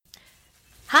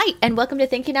Hi, and welcome to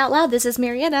Thinking Out Loud. This is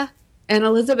Mariana. And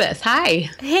Elizabeth. Hi.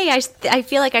 Hey, I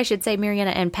feel like I should say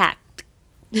Mariana and Pack.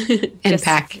 And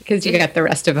Pack, because you got the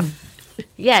rest of them.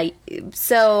 Yeah,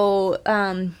 so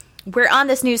we're on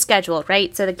this new schedule,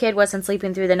 right? So the kid wasn't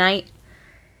sleeping through the night.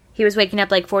 He was waking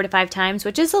up like 4 to 5 times,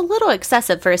 which is a little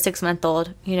excessive for a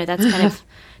 6-month-old. You know, that's kind of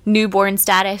newborn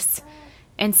status.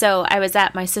 And so I was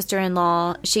at my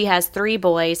sister-in-law. She has 3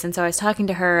 boys, and so I was talking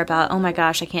to her about, oh my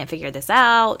gosh, I can't figure this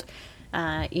out.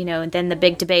 And then the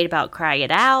big debate about cry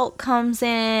it out comes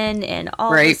in and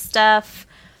all this stuff.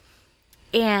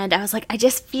 And I was like, I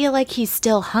just feel like he's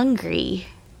still hungry.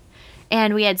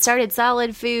 And we had started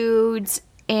solid foods,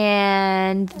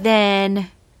 and then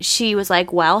she was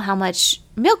like, well, how much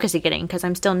milk is he getting? Because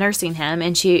I'm still nursing him.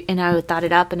 And I thought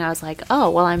it up, and I was like, oh,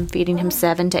 well, I'm feeding him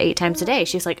 7 to 8 times a day.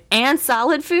 She's like, and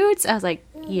solid foods? I was like,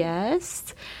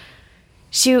 yes.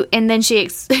 And then she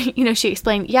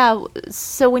explained, yeah,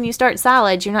 so when you start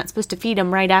solids, you're not supposed to feed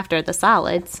them right after the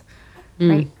solids,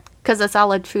 right? Because the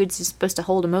solid foods is supposed to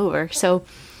hold them over. So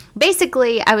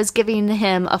basically, I was giving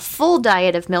him a full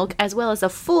diet of milk as well as a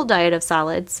full diet of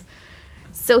solids.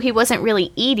 So he wasn't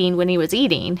really eating when he was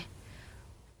eating.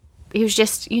 He was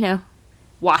just,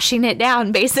 washing it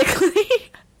down, basically.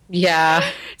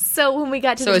 Yeah. So when we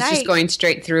got to the night... So it's just going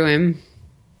straight through him.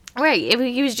 Right. If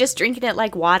he was just drinking it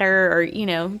like water or,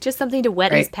 just something to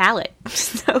wet his palate.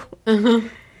 So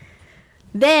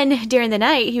then during the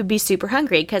night, he would be super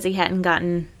hungry because he hadn't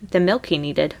gotten the milk he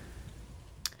needed.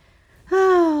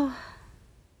 Oh.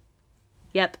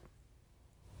 Yep.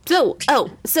 So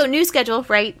new schedule,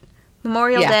 right?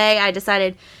 Memorial Day, I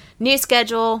decided new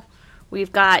schedule.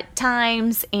 We've got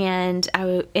times, and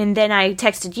then I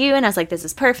texted you, and I was like, this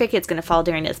is perfect. It's going to fall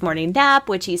during his morning nap,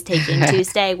 which he's taking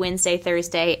Tuesday, Wednesday,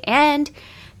 Thursday, and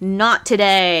not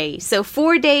today. So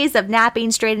 4 days of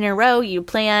napping straight in a row. You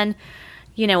plan,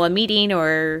 a meeting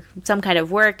or some kind of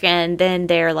work, and then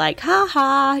they're like,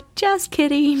 ha, just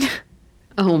kidding.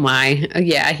 Oh, my.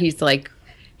 Yeah, he's like,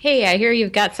 hey, I hear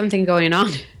you've got something going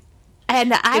on.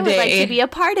 And I would like to be a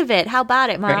part of it. How about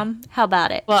it, Mom? Right. How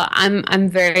about it? Well, I'm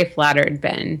very flattered,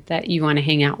 Ben, that you want to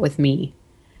hang out with me.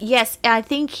 Yes, I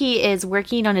think he is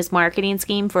working on his marketing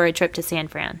scheme for a trip to San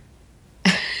Fran.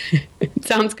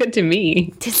 Sounds good to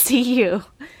me. To see you.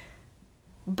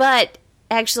 But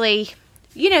actually,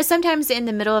 sometimes in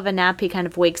the middle of a nap, he kind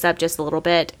of wakes up just a little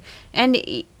bit.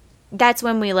 And that's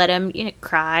when we let him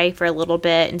cry for a little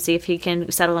bit and see if he can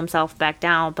settle himself back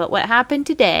down. But what happened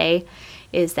today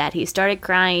is that he started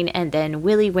crying, and then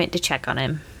Willie went to check on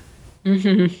him.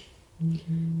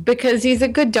 Because he's a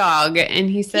good dog, and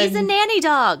he said... He's a nanny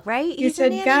dog, right? He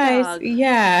said, guys, dog.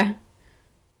 Yeah.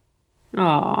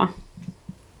 Aw.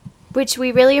 Which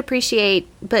we really appreciate,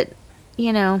 but,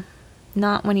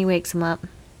 not when he wakes him up.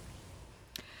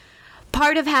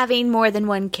 Part of having more than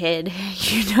one kid,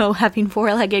 having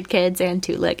 4-legged kids and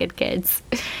 2-legged kids.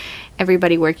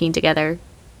 Everybody working together.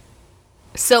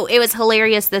 So it was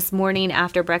hilarious this morning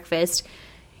after breakfast.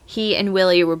 He and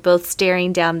Willie were both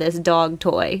staring down this dog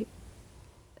toy,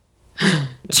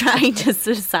 trying to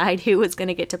decide who was going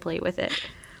to get to play with it.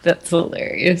 That's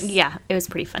hilarious. Yeah, it was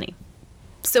pretty funny.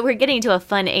 So we're getting to a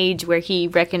fun age where he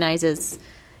recognizes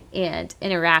and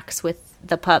interacts with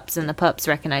the pups, and the pups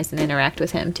recognize and interact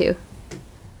with him too.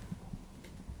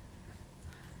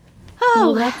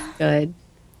 Oh, that's good.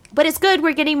 But it's good.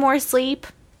 We're getting more sleep.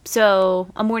 So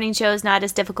a morning show is not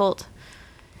as difficult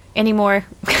anymore.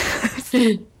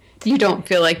 You don't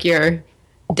feel like you're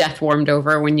death warmed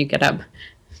over when you get up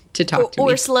to talk to me.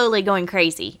 Or slowly going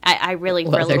crazy. I really,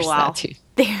 for a little while,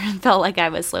 there felt like I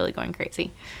was slowly going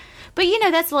crazy. But,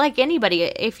 that's like anybody.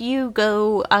 If you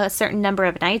go a certain number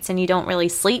of nights and you don't really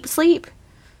sleep,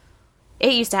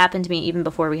 it used to happen to me even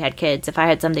before we had kids. If I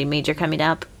had something major coming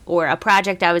up or a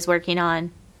project I was working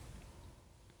on,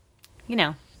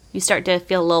 you start to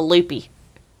feel a little loopy.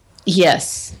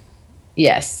 Yes.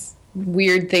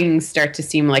 Weird things start to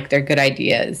seem like they're good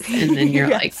ideas. And then you're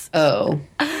like, oh,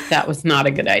 that was not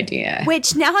a good idea.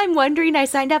 Which now I'm wondering, I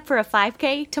signed up for a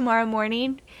 5K tomorrow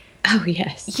morning. Oh,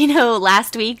 yes.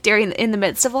 Last week in the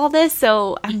midst of all this.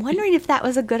 So I'm wondering if that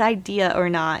was a good idea or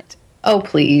not. Oh,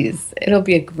 please. It'll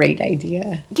be a great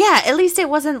idea. Yeah, at least it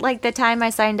wasn't like the time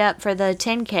I signed up for the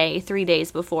 10K 3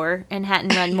 days before and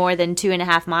hadn't run more than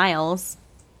 2.5 miles.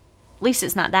 At least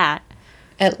it's not that.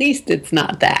 At least it's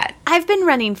not that. I've been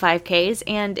running 5Ks,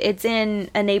 and it's in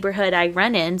a neighborhood I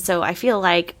run in, so I feel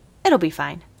like it'll be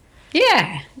fine.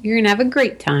 Yeah, you're going to have a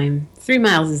great time. 3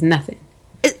 miles is nothing.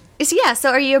 Yeah, so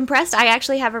are you impressed? I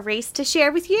actually have a race to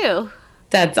share with you.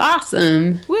 That's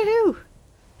awesome. Woohoo!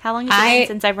 How long has it been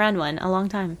since I've run one? A long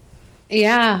time.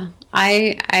 Yeah,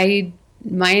 I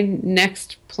my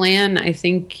next plan, I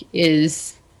think,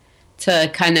 is to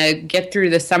kind of get through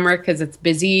the summer because it's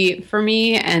busy for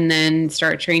me, and then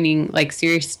start training, like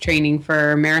serious training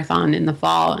for a marathon in the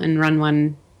fall, and run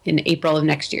one in April of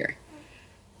next year.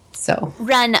 So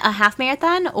run a half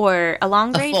marathon or a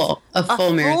long race? A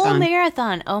full marathon. Full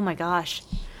marathon. Oh my gosh.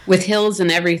 With hills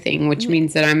and everything, which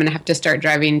means that I'm going to have to start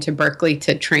driving to Berkeley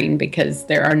to train because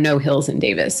there are no hills in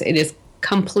Davis. It is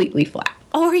completely flat.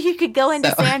 Or you could go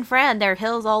into San Fran. There are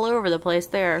hills all over the place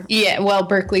there. Yeah, well,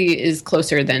 Berkeley is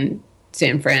closer than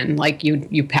San Fran. Like,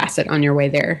 you pass it on your way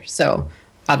there. So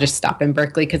I'll just stop in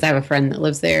Berkeley because I have a friend that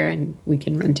lives there, and we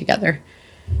can run together.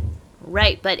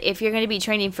 Right, but if you're going to be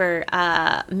training for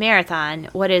a marathon,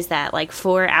 what is that, like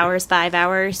 4 hours, 5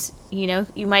 hours? You know,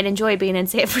 you might enjoy being in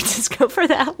San Francisco for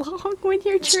that long when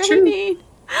you're training.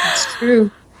 It's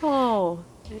true. Oh,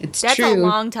 it's that's true. a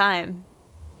long time.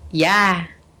 Yeah.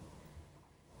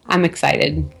 I'm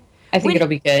excited. I think it'll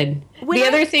be good. The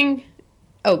other thing...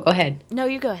 Oh, go ahead. No,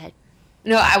 you go ahead.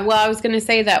 No, I was going to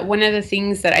say that one of the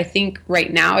things that I think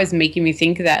right now is making me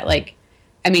think that, like,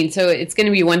 I mean, so it's going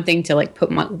to be one thing to, like,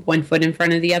 put one foot in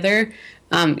front of the other,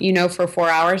 you know, for 4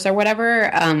 hours or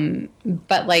whatever.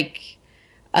 But, like,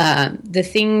 the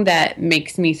thing that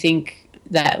makes me think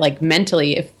that, like,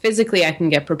 mentally, if physically I can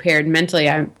get prepared, mentally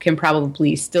I can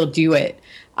probably still do it,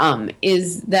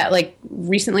 is that, like,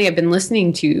 recently I've been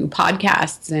listening to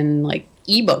podcasts and, like,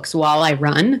 ebooks while I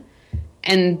run.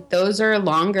 And those are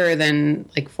longer than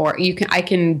like I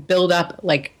can build up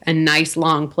like a nice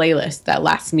long playlist that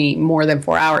lasts me more than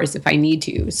 4 hours if I need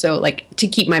to. So like to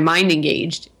keep my mind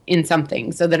engaged in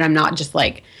something so that I'm not just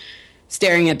like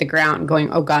staring at the ground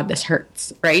going, oh God, this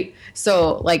hurts. Right.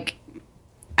 So like,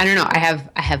 I don't know. I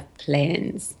have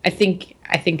plans. I think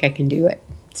I can do it.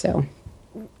 So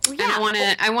yeah. I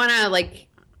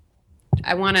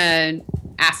want to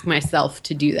ask myself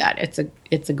to do that.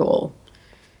 It's a goal.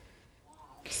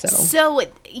 So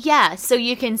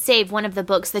you can save one of the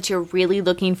books that you're really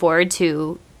looking forward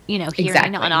to, you know,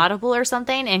 hearing on Audible or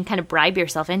something, and kind of bribe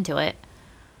yourself into it.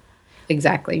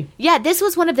 Exactly. Yeah, this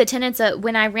was one of the tenets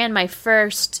when I ran my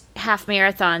first half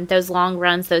marathon, those long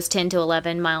runs, those 10 to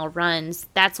 11 mile runs.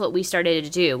 That's what we started to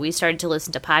do. We started to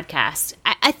listen to podcasts.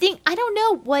 I think, I don't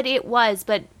know what it was,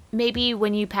 but maybe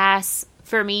when you pass,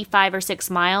 for me, 5 or 6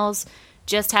 miles,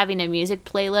 just having a music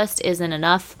playlist isn't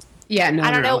enough. Yeah, no,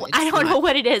 I don't know. No, I don't know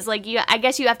what it is. Like, I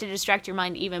guess you have to distract your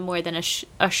mind even more than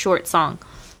a short song.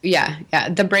 Yeah.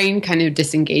 The brain kind of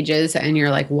disengages, and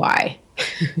you're like, why?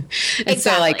 And exactly.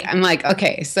 So, like, I'm like,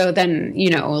 okay. So then, you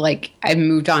know, like, I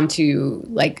moved on to,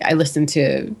 like, I listened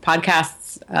to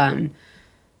podcasts,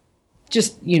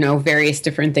 just, you know, various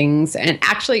different things. And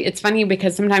actually, it's funny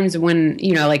because sometimes when,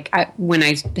 you know, like, when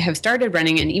I have started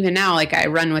running, and even now, like, I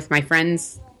run with my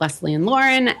friends, Leslie and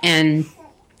Lauren, and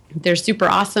they're super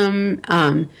awesome.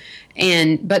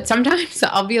 But sometimes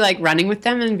I'll be like running with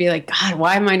them and be like, God,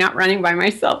 why am I not running by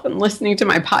myself and listening to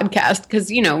my podcast? Because,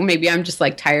 you know, maybe I'm just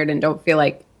like tired and don't feel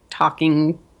like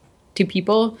talking to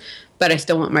people, but I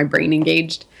still want my brain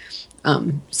engaged.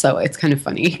 So it's kind of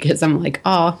funny because I'm like,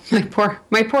 oh,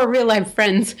 my poor real life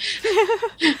friends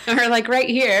are like right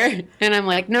here. And I'm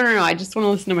like, no, I just want to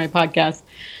listen to my podcast.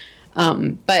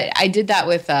 But I did that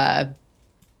with,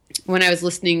 when I was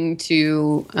listening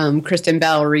to Kristen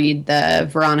Bell read the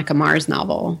Veronica Mars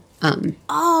novel.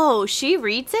 Oh, she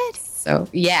reads it? So,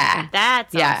 yeah.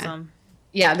 That's awesome.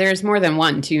 Yeah, there's more than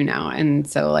one, too, now. And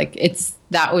so, like,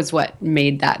 that was what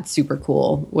made that super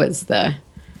cool, was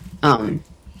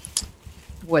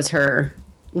was her,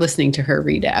 listening to her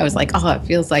read it. I was like, oh, it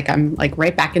feels like I'm, like,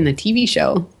 right back in the TV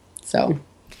show. So,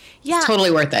 yeah. It's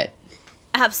totally worth it.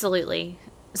 Absolutely.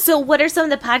 So, what are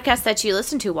some of the podcasts that you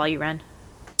listen to while you run?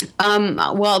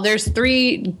 Well, there's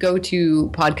 3 go-to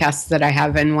podcasts that I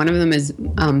have, and one of them is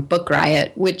Book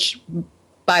Riot, which,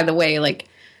 by the way, like,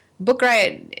 Book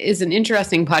Riot is an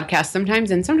interesting podcast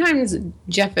sometimes, and sometimes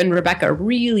Jeff and Rebecca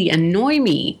really annoy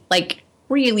me, like,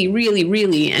 really, really,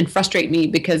 really, and frustrate me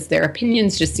because their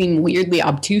opinions just seem weirdly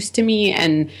obtuse to me,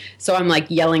 and so I'm, like,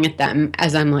 yelling at them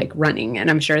as I'm, like, running,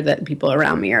 and I'm sure that people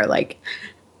around me are like,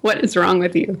 what is wrong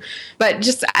with you? But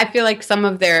just, I feel like some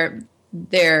of their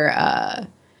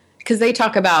because they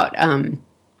talk about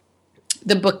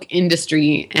the book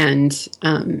industry and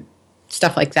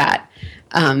stuff like that.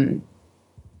 And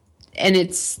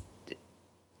it's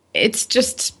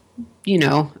just, you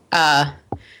know,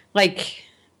 like,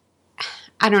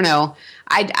 I don't know.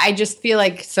 I just feel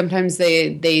like sometimes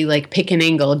they like pick an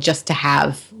angle just to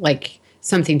have like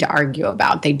something to argue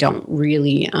about. They don't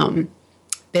really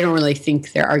they don't really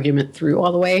think their argument through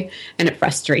all the way, and it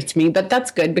frustrates me. But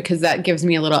that's good because that gives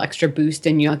me a little extra boost,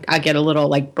 and I get a little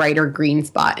like brighter green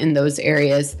spot in those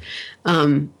areas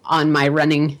on my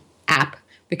running app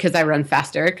because I run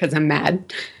faster because I'm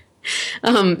mad.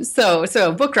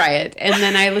 So Book Riot, and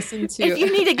then I listen to. If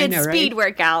you need a good speed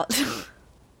workout.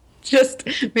 Just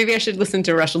maybe I should listen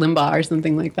to Rush Limbaugh or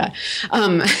something like that.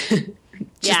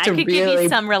 Yeah, I could give you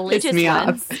some religious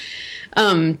ones.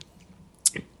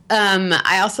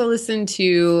 I also listen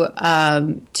to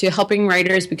helping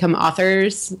writers become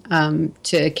authors,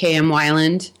 to KM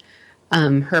Weiland,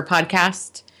 her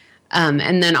podcast,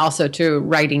 and then also to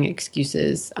Writing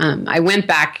Excuses. I went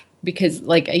back because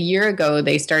like a year ago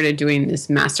they started doing this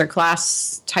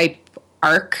masterclass type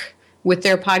arc with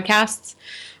their podcasts.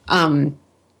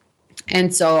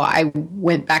 And so I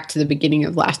went back to the beginning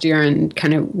of last year and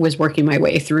kind of was working my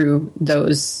way through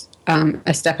those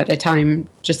a step at a time,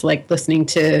 just like listening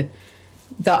to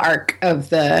the arc of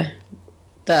the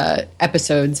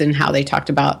episodes and how they talked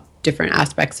about different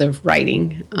aspects of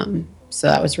writing. So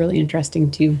that was really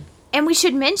interesting too. And we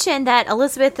should mention that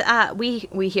Elizabeth,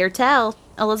 we hear tell,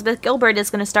 Elizabeth Gilbert is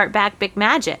going to start back Big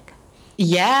Magic.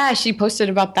 Yeah, she posted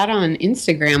about that on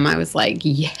Instagram. I was like,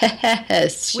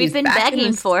 yes. We've been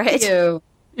begging for it. So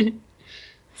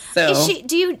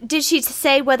did she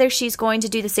say whether she's going to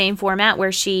do the same format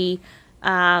where she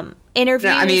interviews?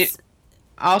 No, I mean,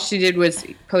 all she did was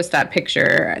post that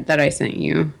picture that I sent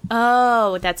you.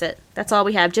 Oh, that's it. That's all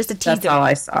we have. Just a teaser. That's all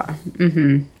I saw.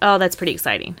 Mm-hmm. Oh, that's pretty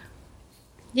exciting.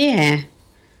 Yeah.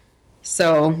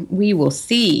 So we will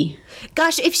see.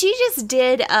 Gosh, if she just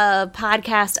did a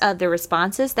podcast of the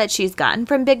responses that she's gotten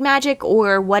from Big Magic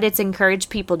or what it's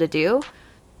encouraged people to do,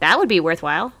 that would be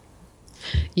worthwhile.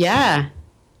 Yeah.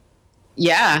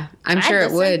 Yeah, I'm sure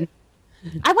it would.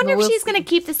 I wonder if she's going to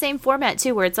keep the same format,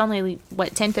 too, where it's only,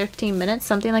 10, 15 minutes,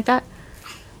 something like that?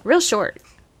 Real short.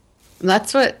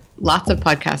 That's what lots of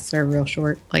podcasts are, real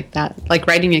short like that. Like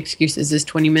Writing Excuses is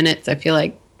 20 minutes. I feel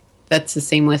like that's the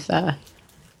same with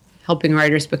Helping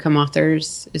Writers Become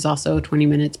Authors is also 20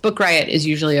 minutes. Book Riot is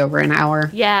usually over an hour.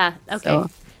 Yeah, okay. So.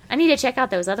 I need to check out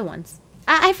those other ones.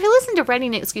 I've listened to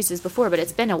Writing Excuses before, but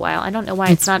it's been a while. I don't know why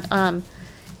it's not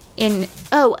in...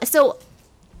 Oh, so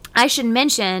I should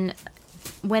mention,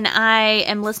 when I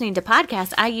am listening to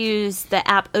podcasts, I use the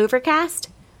app Overcast.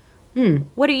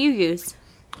 What do you use?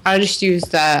 I just use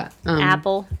the...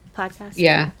 Apple Podcast?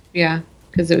 Yeah,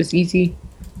 because it was easy.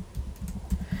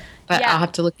 But I'll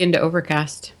have to look into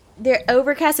Overcast. Their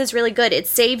Overcast is really good. It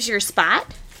saves your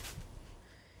spot.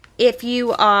 If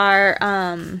you are,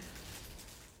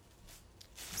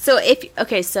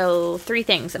 so 3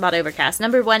 things about Overcast.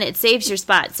 Number 1, it saves your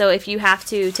spot. So if you have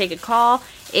to take a call,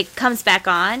 it comes back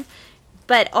on.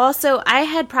 But also, I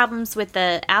had problems with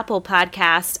the Apple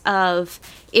Podcast of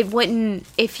it wouldn't,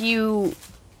 if you,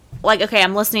 like, okay,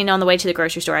 I'm listening on the way to the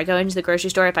grocery store. I go into the grocery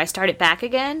store. If I start it back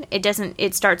again,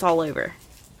 it starts all over.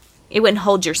 It wouldn't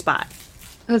hold your spot.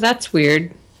 Oh, that's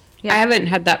weird. Yeah. I haven't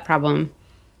had that problem,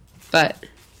 but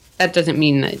that doesn't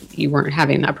mean that you weren't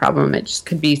having that problem. It just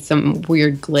could be some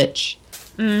weird glitch.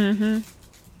 Mm-hmm.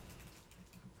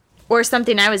 Or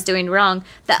something I was doing wrong.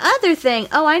 The other thing,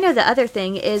 I know the other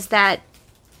thing is that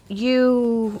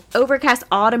Overcast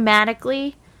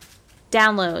automatically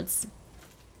downloads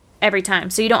every time.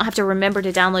 So you don't have to remember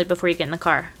to download before you get in the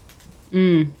car.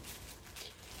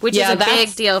 Which is a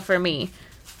big deal for me.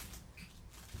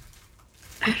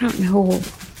 I don't know.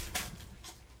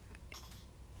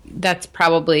 That's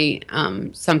probably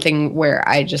something where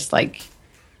I just like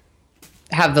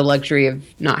have the luxury of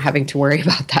not having to worry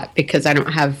about that because I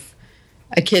don't have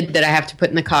a kid that I have to put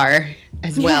in the car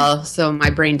as well. So my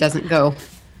brain doesn't go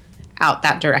out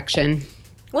that direction.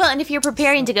 Well, and if you're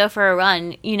preparing to go for a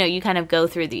run, you kind of go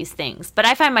through these things. But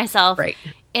I find myself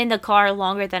in the car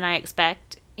longer than I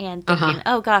expect and thinking,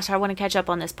 oh gosh, I want to catch up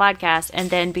on this podcast,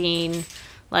 and then being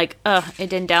like, it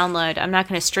didn't download. I'm not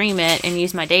going to stream it and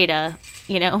use my data,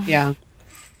 Yeah.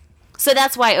 So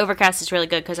that's why Overcast is really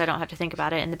good, because I don't have to think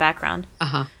about it in the background.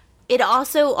 It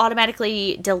also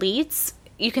automatically deletes.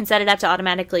 You can set it up to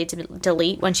automatically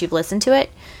delete once you've listened to it.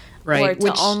 Right. Or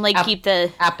to only keep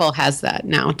the... Apple has that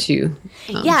now, too.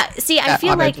 See, I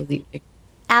feel like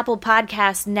Apple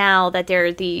Podcasts, now that there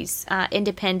are these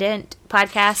independent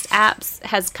podcast apps,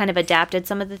 has kind of adapted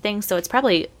some of the things. So it's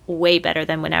probably way better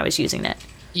than when I was using it.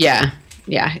 Yeah,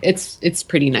 it's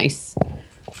pretty nice,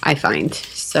 I find.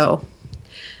 So,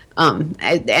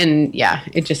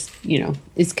 it just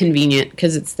is convenient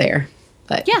because it's there.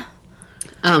 But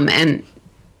and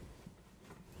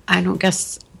I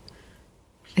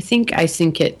think I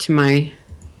sync it to my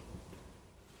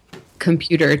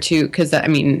computer too, because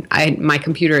my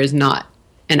computer is not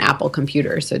an Apple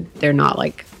computer, so they're not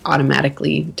like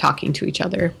automatically talking to each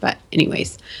other. But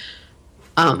anyways,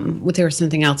 there was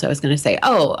something else I was going to say.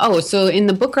 So in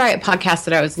the Book Riot podcast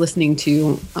that I was listening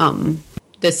to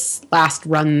this last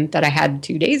run that I had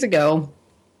 2 days ago,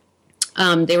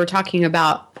 they were talking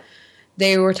about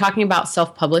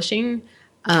self-publishing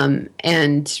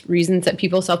and reasons that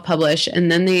people self-publish,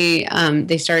 and then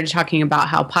they started talking about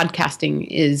how podcasting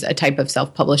is a type of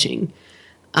self-publishing.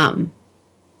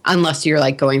 Unless you're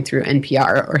like going through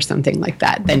NPR or something like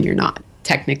that, then you're not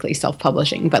technically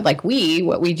self-publishing. But like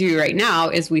what we do right now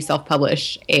is we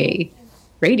self-publish a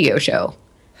radio show.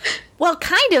 Well,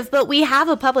 kind of, but we have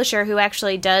a publisher who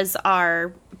actually does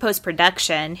our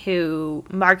post-production, who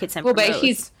markets and promotes. Well, but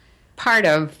he's part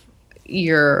of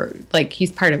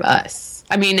he's part of us.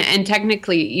 I mean, and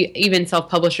technically even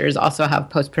self-publishers also have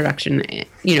post-production,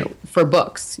 for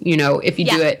books, if you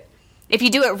do it. If you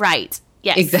do it right.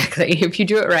 Yes. Exactly. If you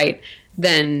do it right,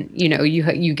 then,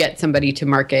 you get somebody to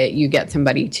market, you get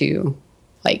somebody to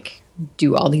like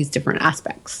do all these different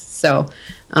aspects. So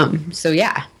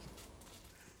yeah,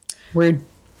 we're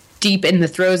deep in the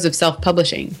throes of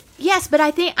self-publishing. Yes, but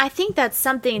I think that's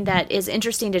something that is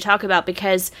interesting to talk about,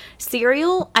 because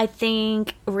Serial, I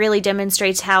think, really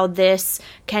demonstrates how this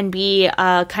can be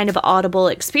a kind of audible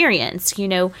experience,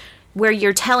 where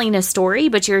you're telling a story,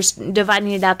 but you're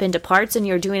dividing it up into parts, and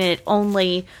you're doing it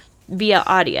only via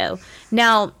audio.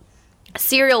 Now,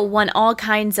 Serial won all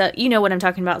kinds of, what I'm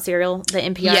talking about, Serial, the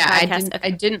NPR podcast. I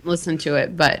didn't listen to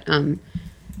it,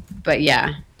 but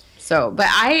yeah. So, but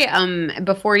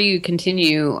before you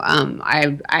continue,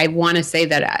 I want to say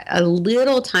that a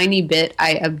little tiny bit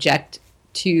I object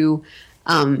to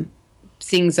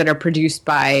things that are produced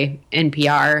by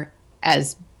NPR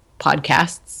as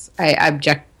podcasts. I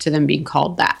object to them being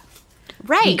called that.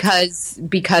 Right.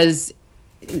 Because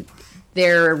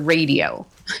they're radio.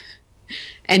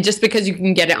 And just because you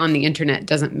can get it on the internet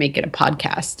doesn't make it a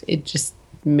podcast. It just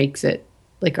makes it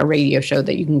like a radio show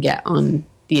that you can get on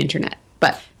the internet.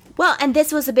 Well, and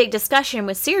this was a big discussion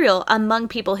with Serial among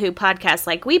people who podcast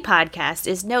like we podcast,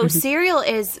 is Serial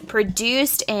is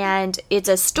produced and it's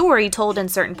a story told in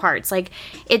certain parts. Like,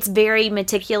 it's very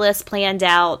meticulous, planned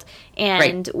out,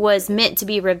 and was meant to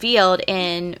be revealed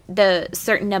in the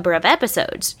certain number of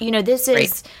episodes. This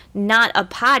is not a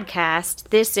podcast.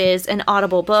 This is an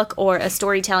audible book or a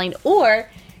storytelling, or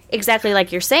exactly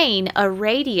like you're saying, a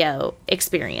radio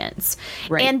experience.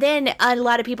 Right. And then a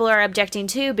lot of people are objecting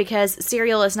too, because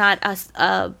Serial is not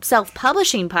a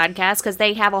self-publishing podcast, because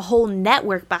they have a whole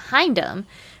network behind them.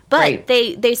 But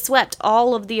they swept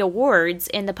all of the awards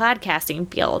in the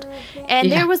podcasting field. And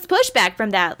there was pushback from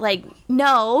that. Like,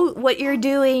 no, what you're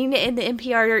doing in the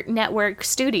NPR network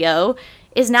studio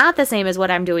is not the same as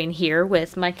what I'm doing here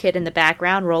with my kid in the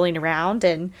background rolling around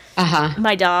and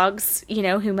my dogs,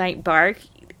 who might bark.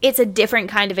 It's a different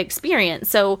kind of experience.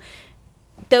 So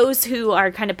those who are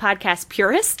kind of podcast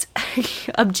purists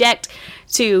object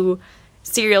to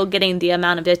Serial getting the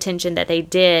amount of attention that they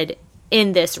did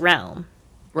in this realm.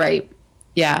 Right.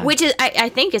 Yeah. Which is, I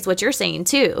think, is what you're saying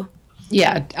too.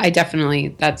 Yeah,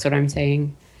 that's what I'm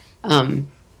saying. And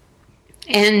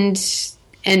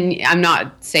I'm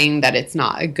not saying that it's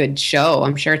not a good show.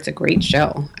 I'm sure it's a great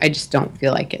show. I just don't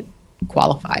feel like it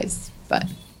qualifies, but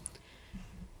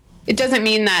it doesn't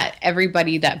mean that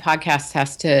everybody that podcasts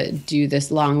has to do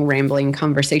this long rambling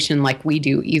conversation like we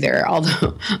do either.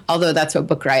 Although that's what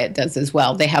Book Riot does as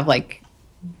well. They have like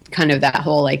kind of that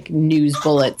whole like news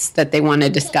bullets that they want to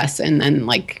discuss, and then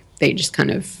like they just kind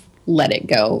of let it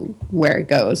go where it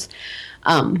goes.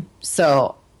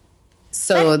 So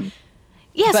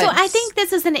I think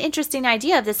this is an interesting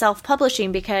idea of the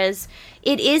self-publishing, because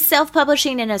it is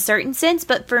self-publishing in a certain sense,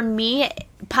 but for me,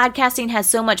 podcasting has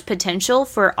so much potential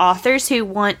for authors who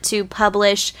want to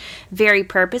publish very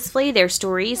purposefully their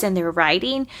stories and their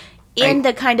writing in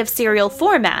the kind of serial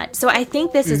format. So I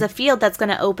think this is a field that's going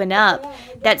to open up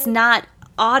that's not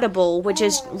Audible, which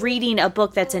is reading a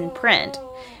book that's in print,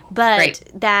 but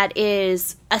that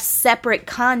is a separate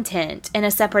content and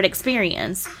a separate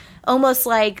experience. Almost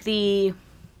like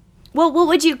what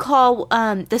would you call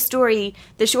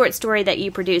the short story that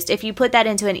you produced? If you put that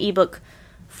into an ebook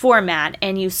format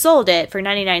and you sold it for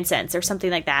 99 cents or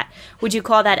something like that, would you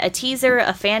call that a teaser,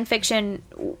 a fan fiction?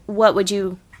 What would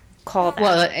you call that?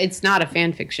 Well, it's not a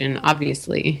fan fiction,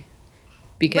 obviously.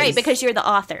 Because you're the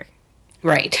author.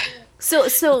 Right. So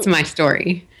it's my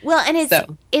story. Well, and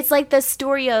it's like the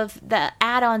story of the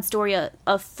add-on story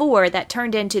of 4 that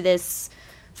turned into this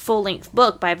full-length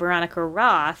book by Veronica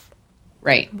Roth.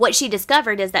 Right. What she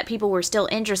discovered is that people were still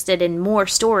interested in more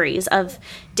stories of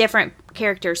different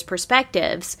characters'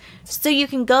 perspectives. So you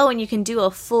can go and you can do a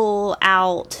full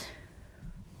out,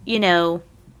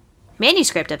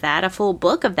 manuscript of that, a full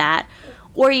book of that,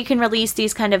 or you can release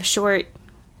these kind of short.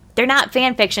 They're not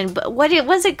fan fiction, but what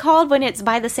was it called when it's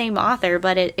by the same author,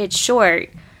 but it's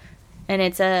short, and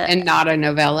it's and not a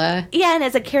novella. Yeah, and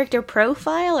it's a character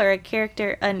profile or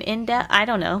an in-depth. I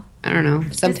don't know,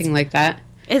 something like that.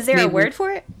 Is there a word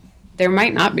for it? There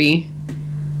might not be.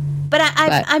 But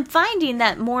I'm finding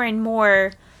that more and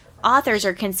more authors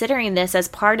are considering this as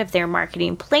part of their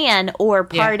marketing plan or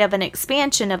part of an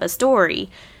expansion of a story.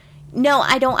 No,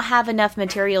 I don't have enough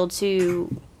material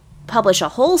to publish a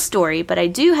whole story, but I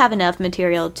do have enough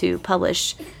material to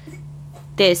publish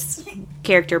this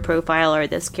character profile or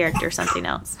this character something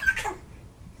else.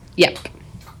 Yep.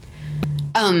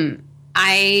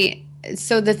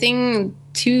 So the thing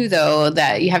too, though,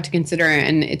 that you have to consider,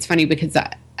 and it's funny because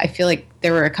I feel like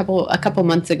there were a couple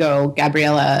months ago,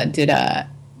 Gabriella did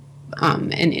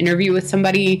an interview with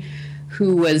somebody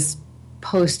who was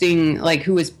publishing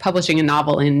a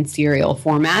novel in serial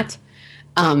format.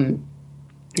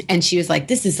 And she was like,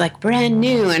 this is like brand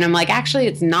new. And I'm like, actually,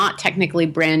 it's not technically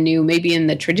brand new. Maybe in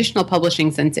the traditional publishing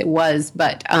sense it was,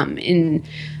 but in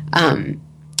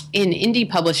indie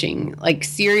publishing, like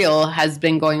serial has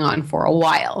been going on for a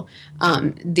while,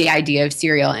 the idea of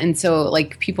serial. And so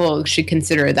like people should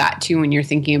consider that too when you're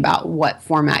thinking about what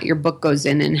format your book goes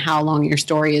in and how long your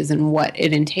story is and what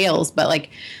it entails. But like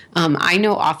I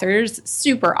know authors,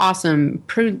 super awesome,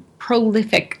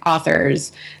 prolific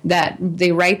authors, that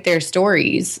they write their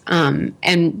stories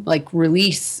and like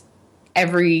release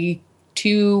every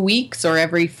 2 weeks or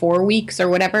every 4 weeks or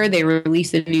whatever. They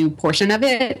release a new portion of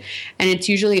it, and it's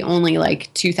usually only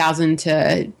like 2,000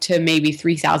 to maybe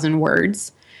 3,000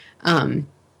 words.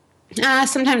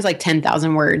 Sometimes like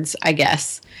 10,000 words, I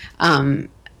guess.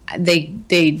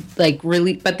 They like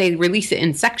release, but they release it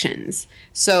in sections.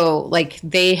 So like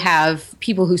they have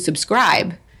people who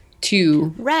subscribe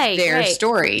to their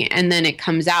story, and then it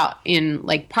comes out in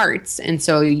like parts, and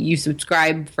so you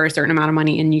subscribe for a certain amount of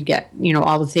money and you get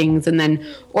all the things, and then,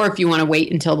 or if you want to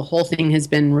wait until the whole thing has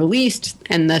been released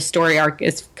and the story arc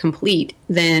is complete,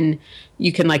 then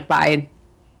you can like buy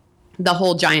the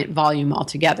whole giant volume all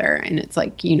together, and it's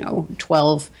like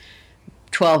 12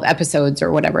 episodes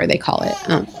or whatever they call it.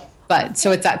 But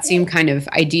so it's that same kind of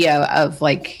idea of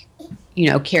like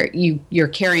you're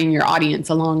carrying your audience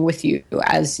along with you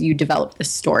as you develop this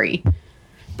story.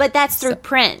 But that's through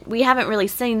print. We haven't really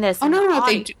seen this. Oh no,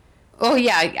 they do. Oh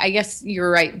yeah, I guess you're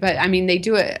right. But I mean, they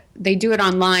do it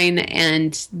online,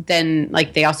 and then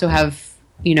like they also have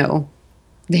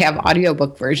they have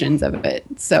audiobook versions of it,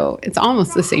 so it's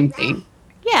almost the same thing.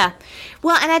 Yeah.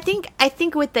 Well, and I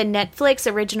think with the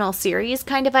Netflix original series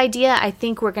kind of idea, I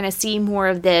think we're going to see more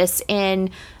of this in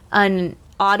an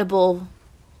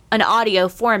audio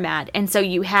format. And so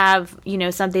you have,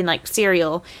 something like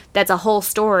Serial that's a whole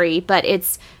story, but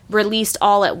it's released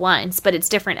all at once, but it's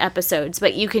different episodes.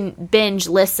 But you can binge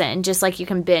listen just like you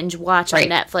can binge watch on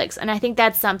Netflix. And I think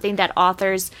that's something that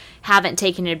authors haven't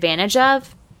taken advantage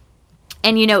of.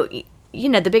 And,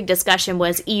 the big discussion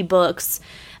was ebooks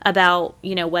about,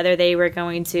 whether they were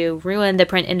going to ruin the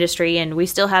print industry. And we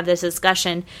still have this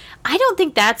discussion. I don't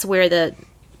think that's where the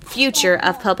future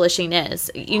of publishing is.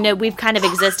 We've kind of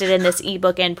existed in this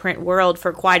ebook and print world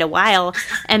for quite a while,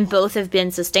 and both have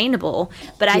been sustainable.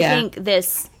 But I think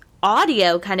this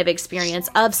audio kind of experience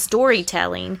of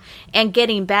storytelling and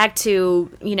getting back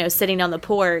to, sitting on the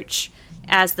porch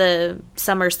as the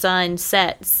summer sun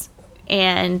sets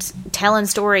and telling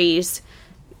stories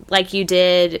like you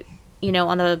did,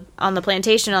 on the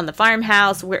plantation, on the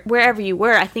farmhouse, wherever you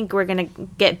were, I think we're going to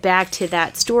get back to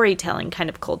that storytelling kind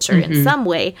of culture in some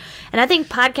way. And I think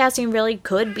podcasting really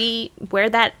could be where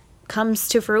that comes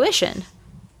to fruition.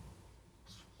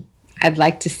 I'd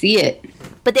like to see it.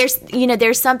 But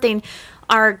there's something,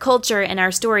 our culture and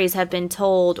our stories have been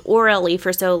told orally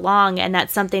for so long, and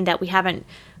that's something that we haven't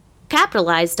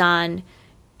capitalized on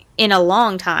in a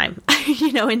long time,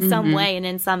 in some way and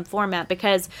in some format,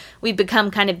 because we've become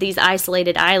kind of these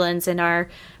isolated islands in our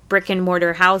brick and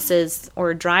mortar houses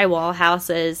or drywall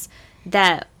houses,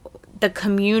 that the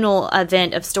communal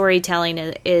event of storytelling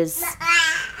is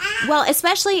well,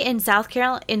 especially in South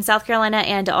Carolina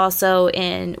and also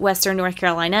in Western North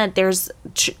Carolina, there's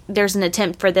an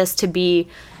attempt for this to be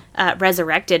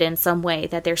resurrected in some way,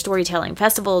 that there's storytelling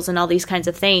festivals and all these kinds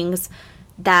of things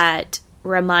that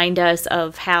remind us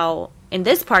of how in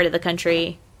this part of the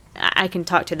country, I can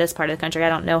talk to this part of the country, I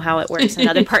don't know how it works in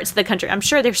other parts of the country. I'm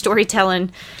sure there's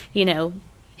storytelling,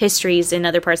 histories in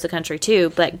other parts of the country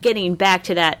too. But getting back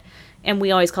to that, and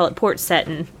we always call it port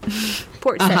setting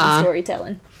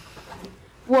storytelling.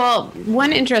 Well,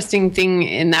 one interesting thing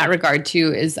in that regard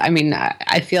too is, I mean,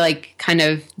 I feel like kind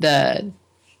of the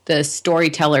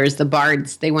storytellers, the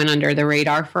bards, they went under the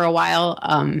radar for a while,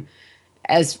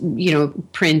 as you know,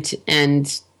 print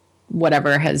and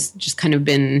whatever has just kind of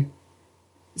been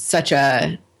such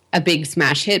a big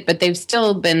smash hit, but they've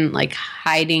still been like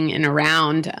hiding and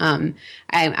around.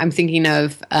 I'm thinking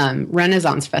of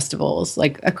Renaissance festivals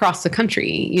like across the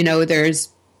country. You know, there's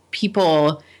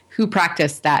people who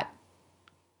practice that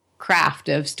craft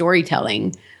of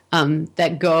storytelling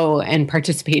that go and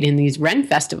participate in these Ren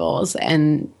festivals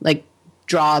and like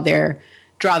draw their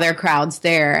crowds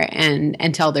there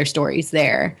and tell their stories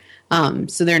there.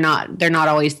 So they're not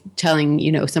always telling,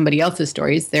 you know, somebody else's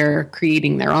stories. They're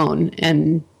creating their own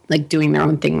and like doing their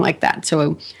own thing like that.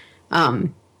 So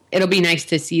it'll be nice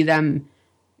to see them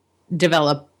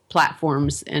develop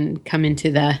platforms and come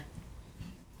into the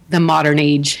modern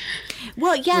age.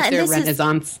 Well, yeah, with their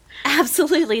Renaissance.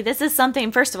 Absolutely. This is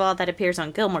something, first of all, that appears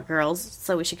on Gilmore Girls,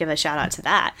 so we should give a shout out to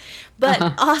that.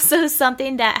 But also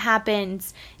something that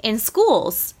happens in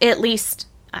schools, at least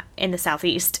in the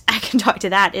Southeast, I can talk to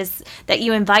that, is that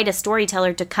you invite a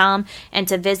storyteller to come and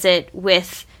to visit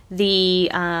with the,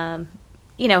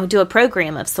 do a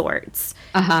program of sorts.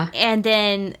 And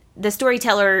then the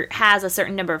storyteller has a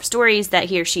certain number of stories that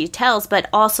he or she tells, but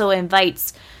also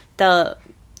invites the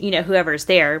whoever's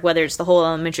there, whether it's the whole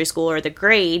elementary school or the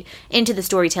grade, into the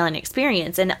storytelling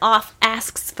experience and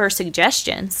asks for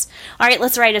suggestions. All right,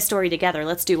 let's write a story together.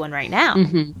 Let's do one right now.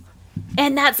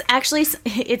 And that's actually,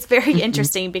 it's very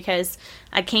interesting because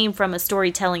I came from a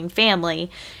storytelling family.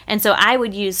 And so I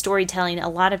would use storytelling a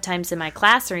lot of times in my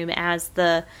classroom as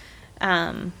the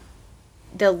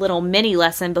little mini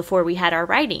lesson before we had our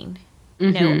writing.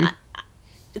 You know,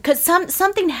 because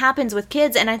something happens with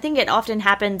kids, and I think it often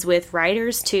happens with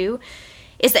writers too,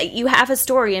 is that you have a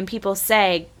story and people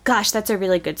say, gosh, that's a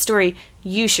really good story.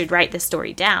 You should write this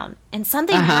story down. And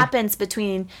something happens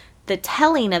between the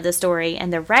telling of the story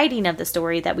and the writing of the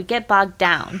story that we get bogged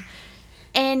down.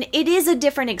 And it is a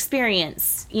different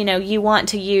experience. You know, you want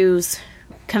to use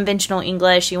conventional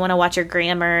English, you want to watch your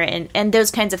grammar and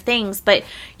those kinds of things, but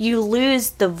you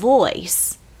lose the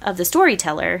voice of the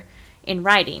storyteller in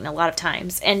writing a lot of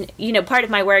times. And, you know, part of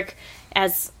my work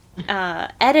as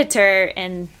editor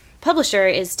and publisher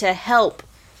is to help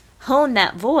hone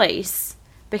that voice,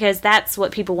 because that's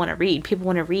what people want to read. People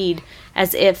want to read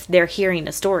as if they're hearing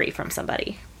a story from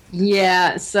somebody.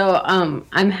 Yeah. So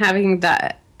I'm having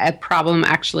a problem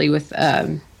actually with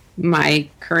my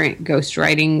current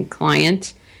ghostwriting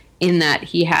client, in that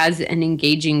he has an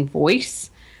engaging voice.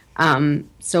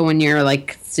 So when you're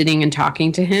like sitting and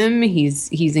talking to him,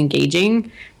 he's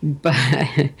engaging,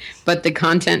 but the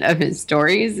content of his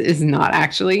stories is not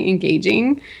actually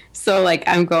engaging. So like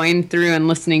I'm going through and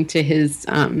listening to his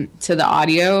to the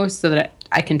audio so that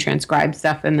I can transcribe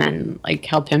stuff and then like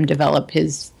help him develop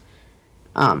his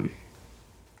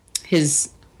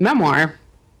memoir.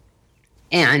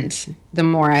 And the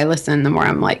more I listen, the more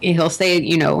I'm like, he'll say,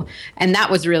 you know, and that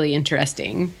was really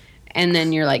interesting. And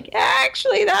then you're like,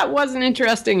 actually, that wasn't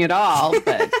interesting at all.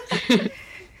 But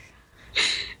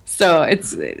so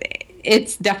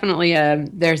it's definitely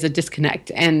there's a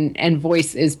disconnect, and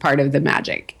voice is part of the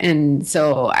magic. And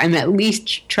so I'm at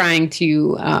least trying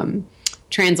to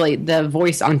translate the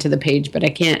voice onto the page, but I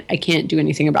can't do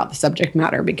anything about the subject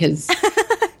matter because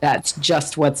that's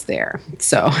just what's there.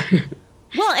 So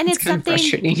well, and it's kind something of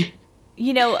frustrating.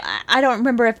 You know, I don't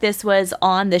remember if this was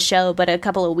on the show, but a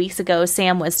couple of weeks ago,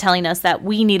 Sam was telling us that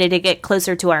we needed to get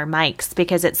closer to our mics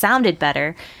because it sounded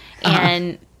better.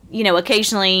 And, you know,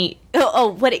 occasionally,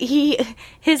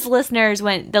 his listeners,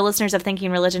 when the listeners of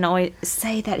Thinking Religion always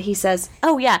say that he says,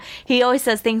 he always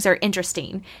says things are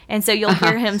interesting. And so you'll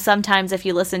hear him sometimes, if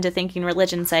you listen to Thinking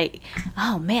Religion, say,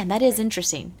 oh man, that is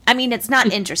interesting. I mean, it's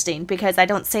not interesting because I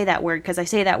don't say that word because I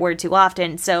say that word too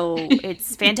often. So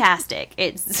it's fantastic.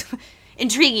 It's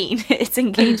intriguing. It's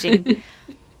engaging.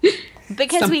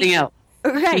 Because something else.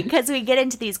 Right, because we get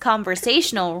into these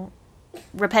conversational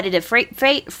repetitive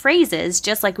phrases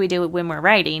just like we do when we're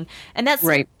writing, and that's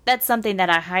right. That's something that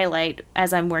I highlight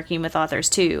as I'm working with authors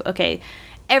too. Okay,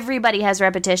 everybody has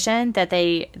repetition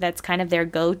that's kind of their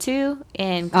go-to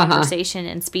in conversation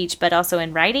and speech, but also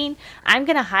in writing. I'm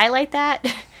going to highlight that,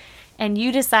 and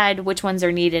you decide which ones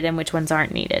are needed and which ones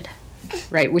aren't needed.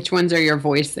 Right, which ones are your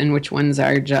voice and which ones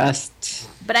are just...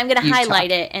 But I'm going to highlight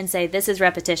it and say, this is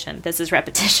repetition, this is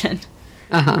repetition.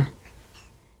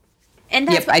 And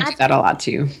that's I do that a lot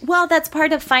too. Well, that's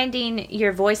part of finding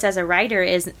your voice as a writer,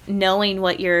 is knowing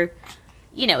what your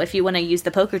you know, if you want to use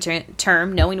the poker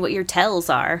term, knowing what your tells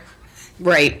are.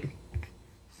 Right.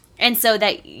 And so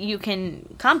that you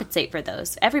can compensate for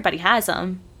those. Everybody has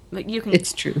them. But you can.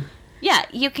 It's true. Yeah,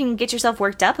 you can get yourself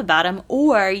worked up about them,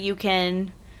 or you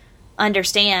can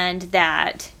understand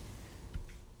that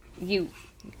you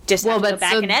just have to go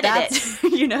back and edit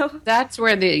it, you know? That's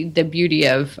where the beauty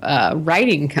of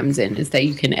writing comes in, is that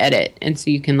you can edit. And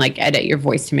so you can, like, edit your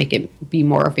voice to make it be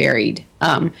more varied.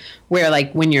 Where,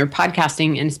 like, when you're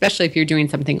podcasting, and especially if you're doing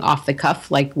something off the cuff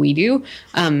like we do,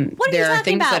 what are you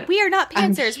talking about? We are not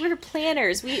pantsers. We're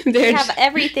planners. We have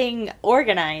everything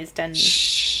organized. And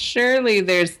surely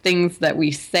there's things that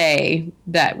we say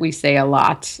a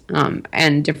lot,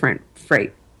 and different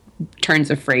turns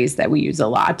of phrase that we use a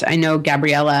lot. I know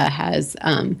Gabriella has,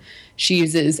 she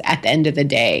uses "at the end of the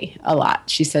day" a lot.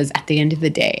 She says "at the end of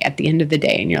the day," "at the end of the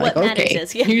day," and you're like, okay,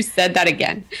 you said that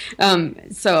again.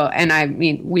 So, and I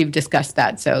mean, we've discussed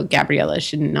that. So Gabriella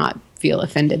should not feel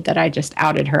offended that I just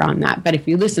outed her on that. But if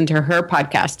you listen to her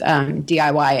podcast,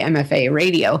 DIY MFA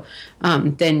Radio,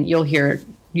 then you'll hear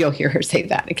her say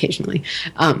that occasionally.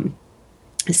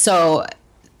 So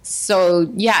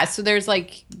there's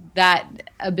like that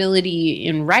ability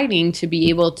in writing to be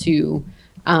able to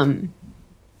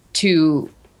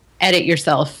edit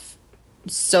yourself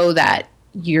so that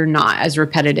you're not as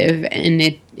repetitive, and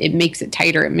it makes it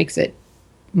tighter. It makes it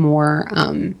more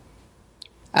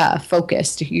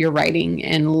focused, your writing,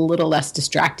 and a little less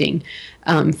distracting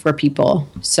for people.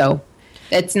 So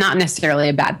it's not necessarily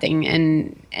a bad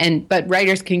thing. But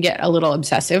writers can get a little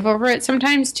obsessive over it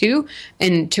sometimes too,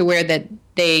 and to where that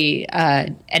they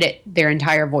edit their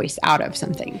entire voice out of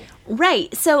something.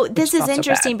 Right. So this is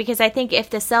interesting because I think if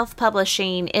the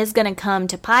self-publishing is going to come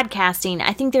to podcasting,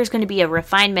 I think there's going to be a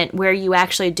refinement where you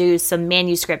actually do some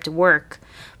manuscript work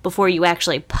before you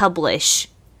actually publish.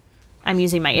 I'm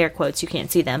using my air quotes. You can't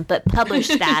see them, but publish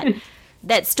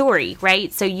that story,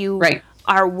 right? So you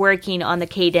are working on the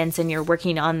cadence, and you're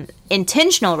working on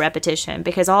intentional repetition,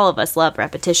 because all of us love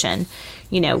repetition.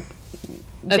 You know,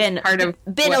 that's part of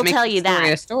Ben will tell you that.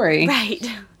 A story. Right.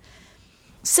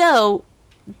 So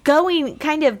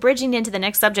bridging into the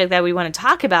next subject that we want to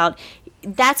talk about,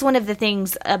 that's one of the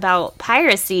things about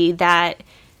piracy that,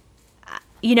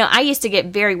 you know, I used to get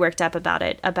very worked up about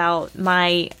it, about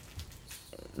my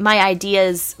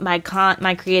ideas, my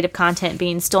creative content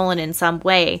being stolen in some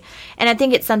way. And I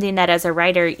think it's something that as a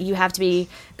writer, you have to be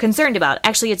concerned about.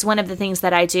 Actually, it's one of the things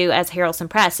that I do as Harrelson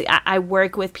Press. I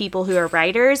work with people who are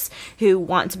writers who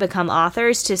want to become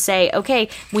authors to say, okay,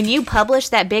 when you publish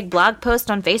that big blog post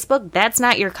on Facebook, that's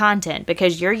not your content,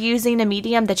 because you're using a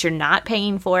medium that you're not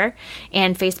paying for.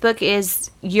 And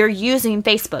you're using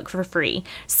Facebook for free.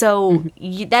 So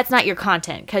that's not your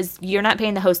content, because you're not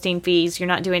paying the hosting fees. You're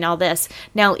not doing all this.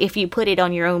 Now, if you put it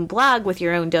on your own blog with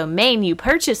your own domain, you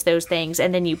purchase those things,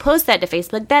 and then you post that to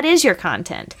Facebook, that is your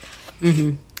content.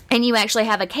 Mm-hmm. And you actually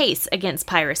have a case against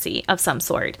piracy of some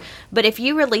sort. But if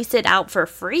you release it out for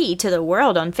free to the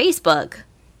world on Facebook,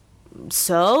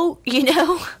 so, you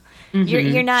know,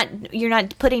 you're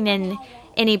not putting in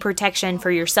any protection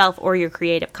for yourself or your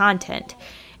creative content.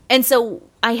 And so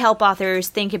I help authors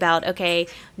think about, okay,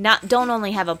 don't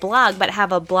only have a blog, but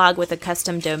have a blog with a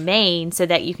custom domain so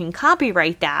that you can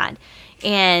copyright that,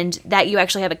 and that you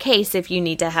actually have a case if you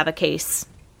need to have a case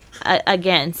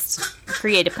against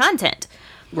creative content.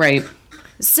 Right.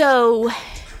 So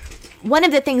one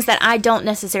of the things that I don't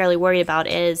necessarily worry about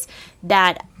is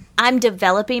that I'm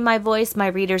developing my voice, my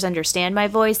readers understand my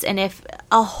voice, and if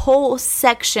a whole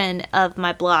section of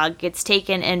my blog gets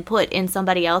taken and put in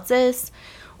somebody else's,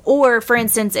 or, for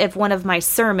instance, if one of my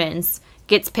sermons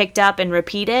gets picked up and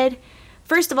repeated,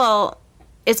 first of all,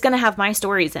 it's going to have my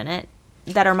stories in it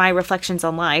that are my reflections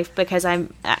on life, because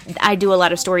I do a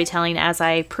lot of storytelling as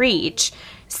I preach.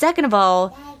 Second of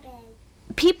all,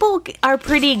 people are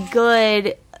pretty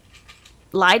good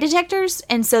lie detectors,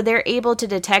 and so they're able to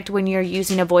detect when you're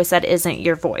using a voice that isn't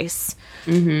your voice.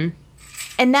 Mm-hmm.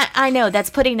 And that, I know,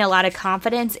 that's putting a lot of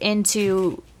confidence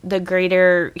into the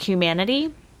greater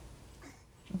humanity.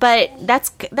 But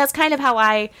that's kind of how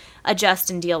I adjust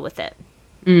and deal with it.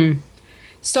 Mm.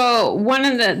 So one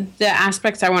of the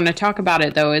aspects I want to talk about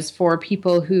it, though, is for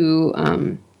people who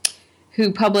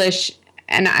publish,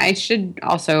 and I should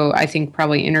also, I think,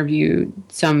 probably interview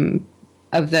some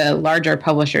of the larger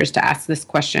publishers to ask this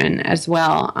question as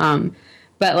well.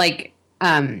 But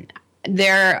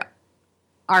there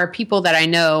are people that I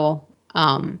know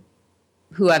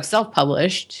who have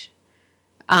self-published,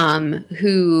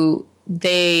 who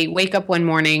they wake up one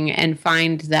morning and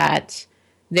find that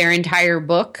their entire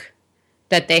book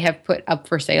that they have put up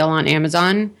for sale on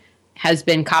Amazon has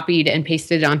been copied and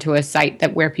pasted onto a site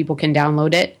that where people can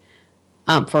download it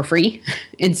for free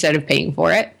instead of paying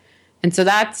for it. And so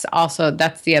that's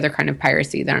the other kind of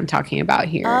piracy that I'm talking about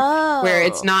here, where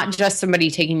it's not just somebody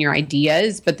taking your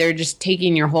ideas, but they're just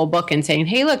taking your whole book and saying,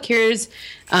 hey, look, here's,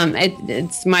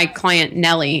 it's my client,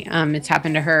 Nellie. It's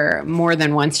happened to her more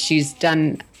than once. She's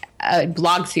done a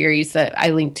blog series that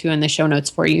I linked to in the show notes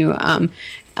for you,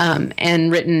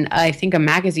 and written, I think, a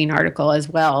magazine article as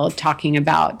well, talking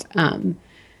about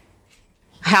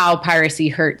how piracy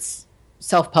hurts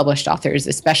self-published authors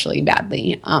especially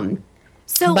badly.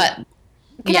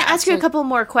 Can I ask you a couple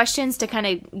more questions to kind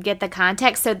of get the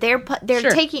context? So they're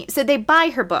Sure. so they buy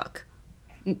her book.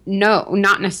 No,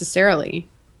 not necessarily.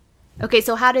 Okay,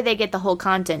 so how do they get the whole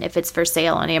content if it's for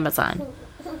sale on Amazon?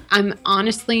 I'm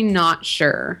honestly not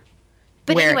sure.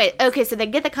 But anyway, okay, so they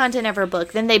get the content of her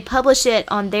book, then they publish it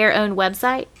on their own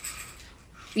website?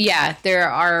 Yeah, there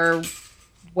are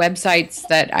websites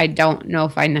that I don't know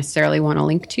if I necessarily want to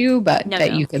link to, but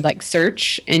you could like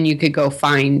search and you could go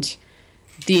find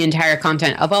the entire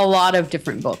content of a lot of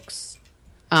different books,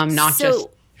 not just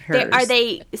hers. Are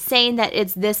they saying that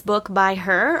it's this book by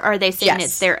her, or are they saying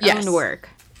it's their own work?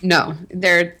 No,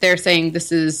 they're saying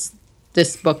this is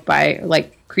this book by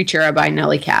like Creatura by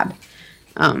Nellie Cab.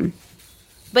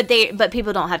 But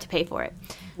people don't have to pay for it.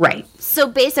 Right. So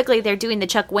basically they're doing the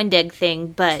Chuck Wendig thing,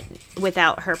 but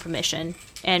without her permission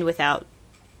and without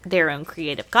their own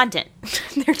creative content.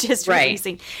 They're just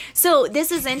releasing. So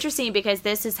this is interesting because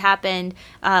this has happened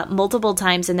multiple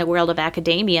times in the world of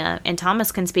academia, and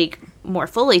Thomas can speak more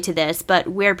fully to this, but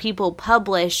where people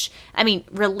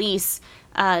release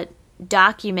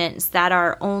documents that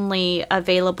are only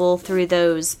available through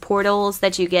those portals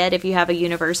that you get if you have a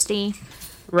university.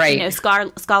 Right. You know,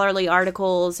 scholarly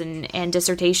articles and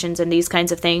dissertations and these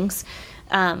kinds of things.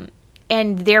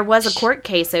 And there was a court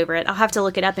case over it. I'll have to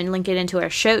look it up and link it into our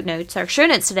show notes. Our show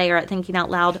notes today are at Thinking Out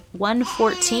Loud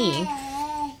 114.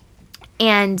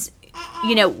 And,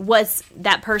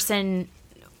 that person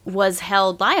was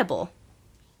held liable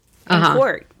in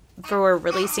court for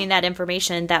releasing that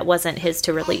information that wasn't his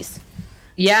to release.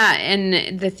 Yeah,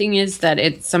 and the thing is that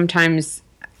it's sometimes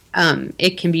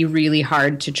it can be really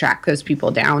hard to track those people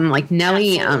down. Like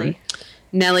Nellie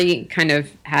kind of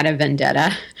had a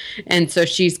vendetta, and so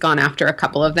she's gone after a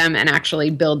couple of them and actually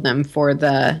billed them for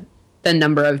the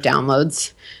number of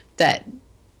downloads that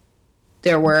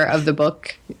there were of the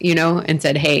book, and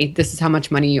said, hey, this is how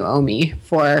much money you owe me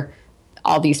for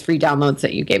all these free downloads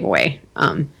that you gave away.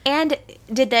 And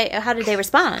how did they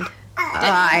respond?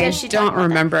 I don't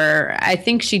remember. I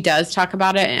think she does talk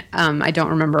about it. I don't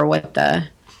remember what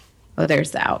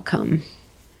there's the outcome.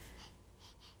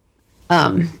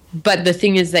 But the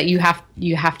thing is that you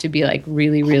have to be like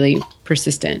really, really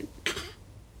persistent.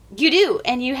 You do.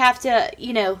 And you have to,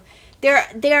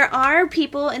 there are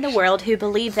people in the world who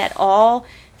believe that all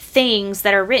things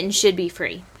that are written should be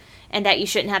free and that you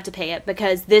shouldn't have to pay it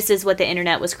because this is what the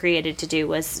internet was created to do,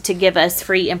 was to give us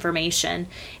free information.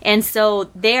 And so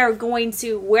they're going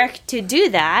to work to do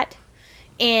that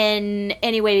in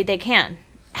any way they can.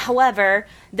 However,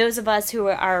 those of us who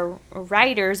are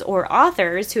writers or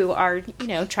authors who are,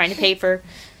 trying to pay for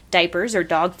diapers or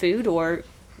dog food or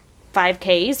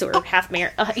 5Ks or half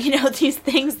marathon, these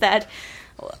things that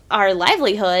are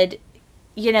livelihood,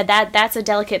 that's a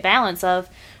delicate balance of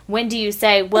when do you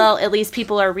say, well, at least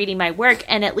people are reading my work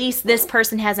and at least this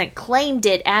person hasn't claimed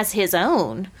it as his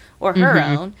own or her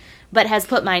own, but has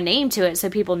put my name to it so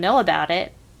people know about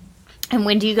it. And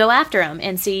when do you go after them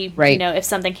and see, if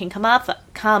something can come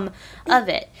of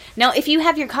it? Now, if you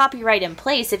have your copyright in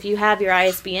place, if you have your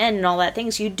ISBN and all that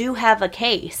things, you do have a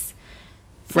case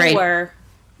for,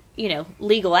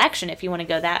 legal action if you want to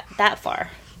go that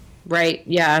far. Right.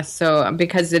 Yeah. So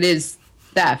because it is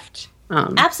theft.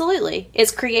 Absolutely.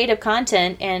 It's creative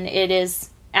content and it is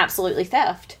absolutely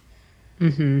theft.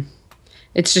 Mm-hmm.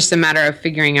 It's just a matter of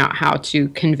figuring out how to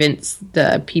convince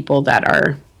the people that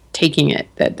are taking it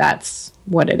that that's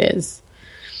what it is.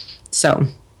 So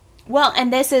well,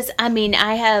 and this is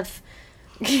I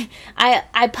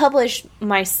publish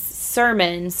my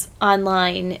sermons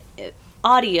online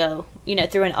audio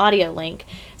through an audio link.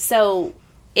 So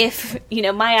if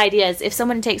my idea is if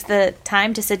someone takes the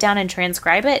time to sit down and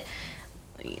transcribe it,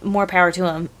 more power to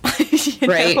them.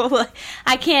 Right.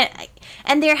 I can't,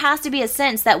 and there has to be a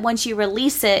sense that once you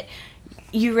release it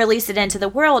into the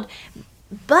world.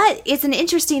 But it's an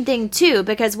interesting thing, too,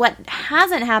 because what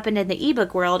hasn't happened in the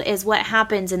ebook world is what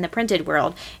happens in the printed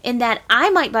world, in that I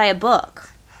might buy a book,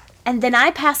 and then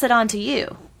I pass it on to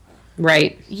you.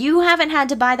 Right. You haven't had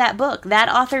to buy that book. That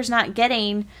author's not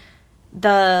getting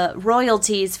the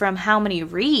royalties from how many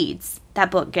reads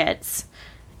that book gets.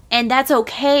 And that's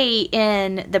okay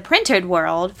in the printed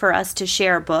world for us to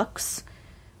share books,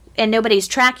 and nobody's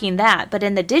tracking that. But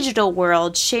in the digital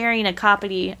world, sharing a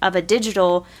copy of a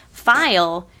digital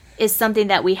file is something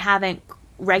that we haven't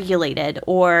regulated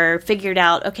or figured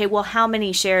out, okay, well, how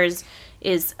many shares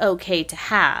is okay to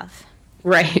have?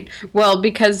 Right. Well,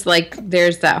 because like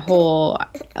there's that whole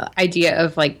idea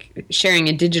of like sharing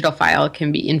a digital file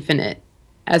can be infinite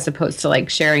as opposed to like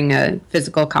sharing a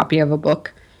physical copy of a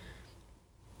book.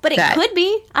 But it could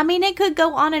be. I mean, it could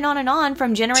go on and on and on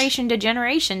from generation to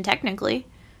generation, technically.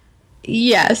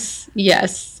 Yes,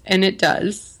 and it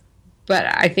does. But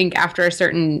I think after a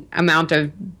certain amount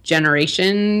of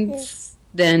generations,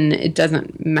 then it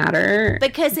doesn't matter.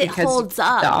 Because it holds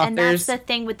up. And that's the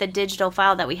thing with the digital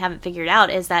file that we haven't figured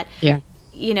out is that,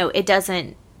 you know,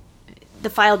 the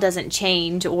file doesn't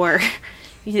change or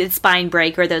its spine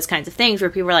break or those kinds of things where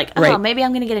people are like, oh, maybe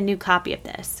I'm going to get a new copy of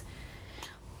this.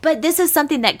 But this is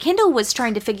something that Kindle was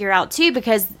trying to figure out, too,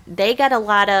 because they got a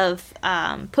lot of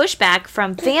pushback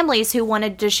from families who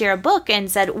wanted to share a book and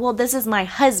said, well, this is my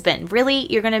husband.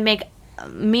 Really? You're going to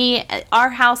make our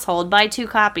household, buy 2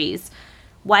 copies?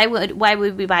 Why would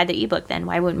we buy the ebook then?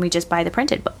 Why wouldn't we just buy the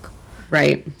printed book?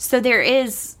 Right. So there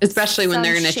is... Especially when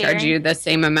they're going to charge you the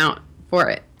same amount for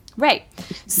it. Right.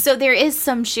 So there is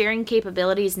some sharing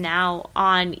capabilities now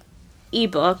on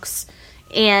ebooks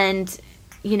and...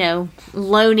 you know,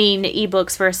 loaning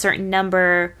ebooks for a certain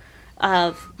number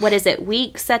of,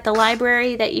 weeks at the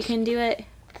library that you can do it?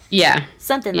 Yeah.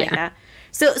 Something like that.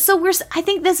 So I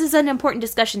think this is an important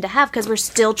discussion to have because we're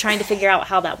still trying to figure out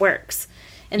how that works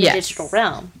in the digital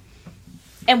realm.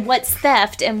 And what's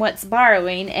theft and what's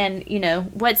borrowing and, you know,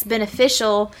 what's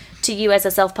beneficial to you as a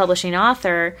self-publishing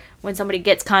author when somebody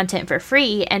gets content for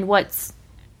free and what's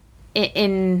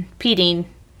impeding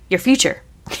your future.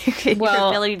 Your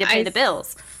ability to pay the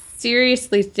bills.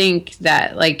 Seriously think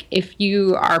that like if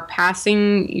you are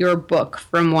passing your book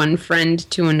from one friend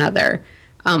to another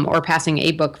or passing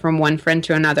a book from one friend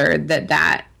to another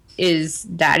that is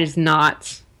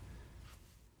not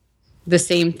the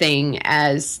same thing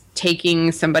as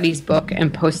taking somebody's book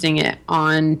and posting it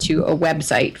onto a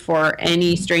website for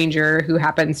any stranger who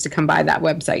happens to come by that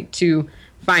website to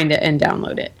find it and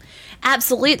download it.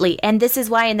 Absolutely. And this is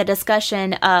why in the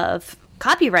discussion of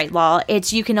copyright law,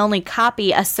 it's you can only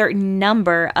copy a certain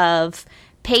number of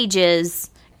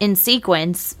pages in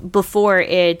sequence before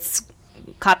it's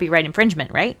copyright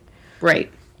infringement, right?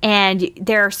 Right. And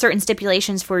there are certain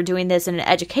stipulations for doing this in an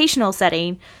educational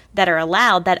setting that are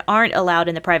allowed that aren't allowed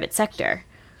in the private sector.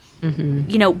 Mm-hmm.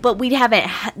 You know, but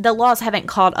the laws haven't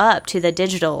caught up to the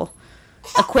digital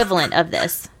equivalent of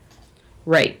this.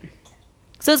 Right.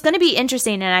 So it's going to be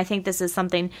interesting, and I think this is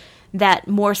something that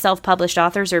more self-published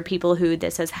authors or people who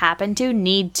this has happened to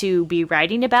need to be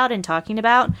writing about and talking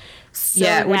about.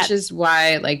 Which is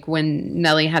why, like, when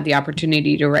Nellie had the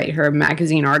opportunity to write her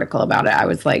magazine article about it, I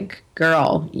was like,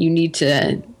 girl, you need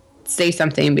to say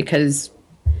something because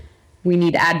we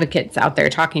need advocates out there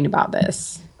talking about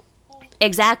this.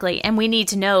 Exactly. And we need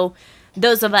to know,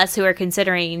 those of us who are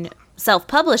considering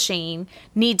self-publishing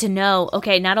need to know,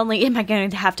 okay, not only am I going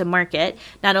to have to market,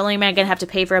 not only am I going to have to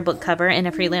pay for a book cover and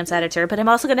a freelance editor, but I'm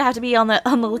also going to have to be on the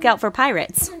lookout for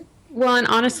pirates. Well, and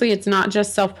honestly, it's not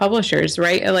just self-publishers,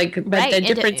 right? Like, but the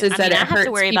difference is that it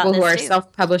hurts people who are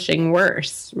self-publishing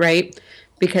worse, right?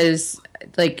 Because,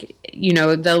 like, you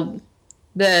know,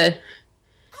 the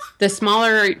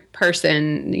smaller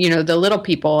person, you know, the little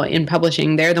people in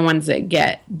publishing, they're the ones that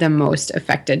get the most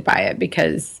affected by it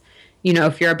because, you know,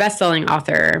 if you're a best-selling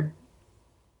author,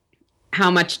 how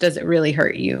much does it really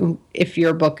hurt you if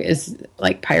your book is,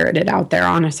 like, pirated out there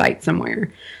on a site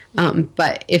somewhere?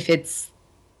 But if it's,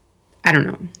 I don't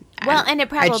know. Well, and it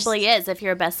probably is if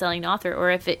you're a best-selling author,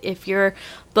 or if your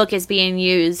book is being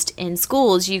used in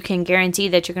schools, you can guarantee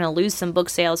that you're going to lose some book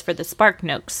sales for the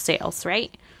SparkNotes sales,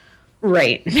 right?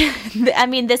 Right. I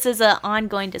mean, this is an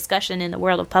ongoing discussion in the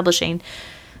world of publishing,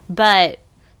 but,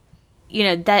 you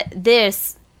know,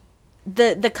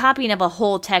 the copying of a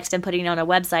whole text and putting it on a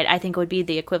website, I think would be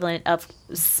the equivalent of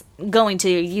going to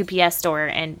a UPS store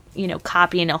and, you know,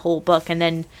 copying a whole book and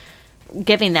then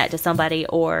giving that to somebody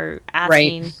or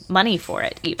asking money for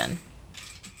it even.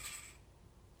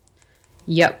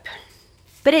 Yep.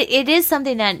 But it is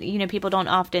something that, you know, people don't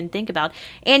often think about.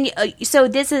 And so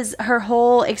this is her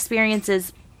whole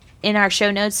experiences in our show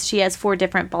notes. She has 4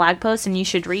 different blog posts, and you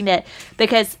should read it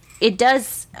because it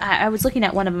does. I was looking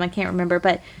at one of them. I can't remember,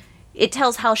 but it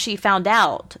tells how she found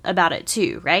out about it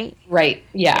too, right? Right.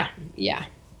 Yeah. Yeah.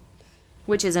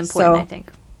 Which is important, I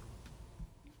think.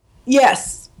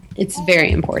 Yes. It's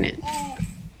very important.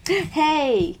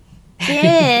 Hey,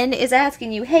 Ben is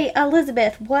asking you, hey,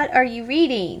 Elizabeth, what are you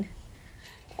reading?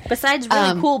 Besides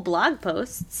really cool blog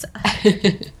posts.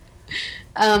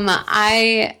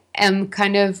 I am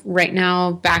kind of right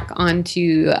now back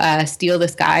onto Steal the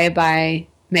Sky by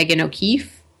Megan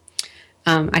O'Keefe.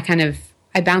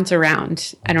 I bounce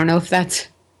around. I don't know if that's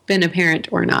been apparent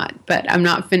or not, but I'm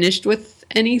not finished with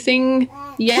anything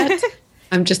yet.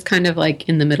 I'm just kind of like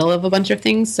in the middle of a bunch of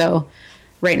things. So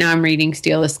right now I'm reading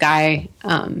Steal the Sky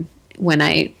when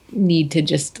I need to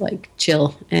just like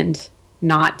chill and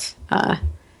not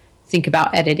think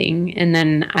about editing. And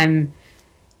then I'm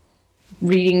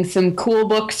reading some cool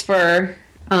books for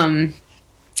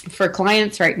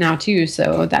clients right now too.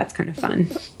 So that's kind of fun.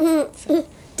 So.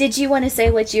 Did you want to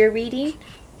say what you're reading?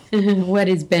 What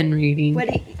has Ben reading?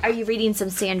 Are you reading some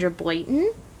Sandra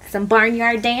Boynton? Some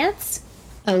Barnyard Dance?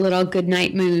 A Little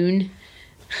Goodnight Moon.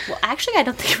 Well, actually, I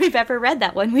don't think we've ever read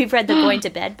that one. We've read the Going to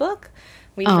Bed book.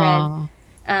 We've read,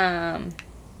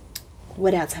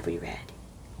 what else have we read?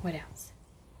 What else?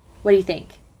 What do you think?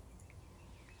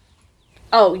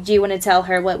 Oh, do you want to tell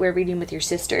her what we're reading with your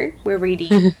sister? We're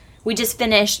reading, we just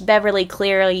finished Beverly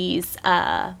Cleary's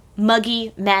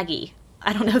Muggy Maggie.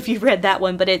 I don't know if you've read that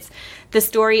one, but it's the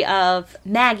story of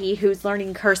Maggie who's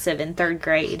learning cursive in 3rd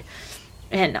grade.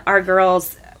 And our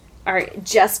girls are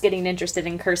just getting interested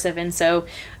in cursive, and so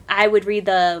I would read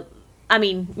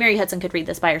Mary Hudson could read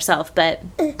this by herself, but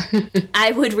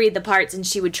I would read the parts and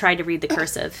she would try to read the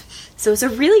cursive. So it's a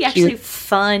really actually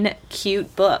fun,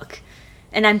 cute book.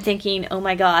 And I'm thinking, oh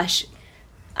my gosh,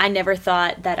 I never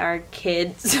thought that our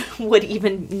kids would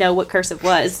even know what cursive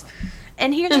was.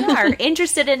 And here they are,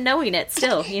 interested in knowing it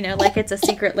still, like it's a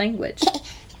secret language.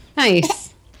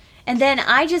 Nice. And then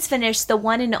I just finished The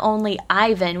One and Only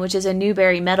Ivan, which is a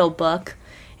Newbery Medal book.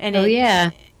 And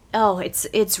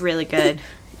it's really good.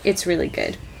 It's really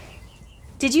good.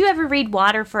 Did you ever read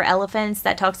Water for Elephants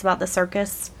that talks about the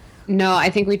circus? No,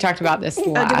 I think we talked about this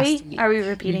last week. Are we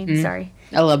repeating? Mm-hmm. Sorry.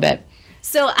 A little bit.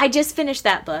 So I just finished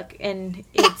that book, and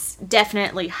it's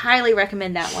definitely highly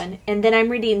recommend that one. And then I'm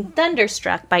reading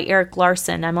Thunderstruck by Eric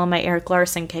Larson. I'm on my Eric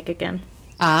Larson kick again.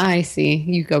 Ah, I see.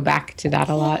 You go back to that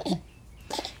a lot.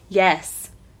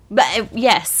 Yes. But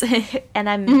yes. And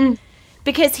I'm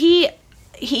because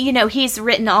he's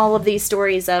written all of these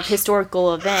stories of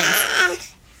historical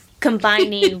events,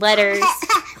 combining letters.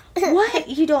 What?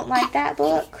 You don't like that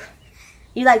book?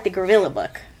 You like the Gorilla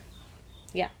book?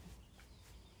 Yeah.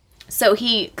 So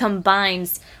he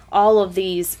combines all of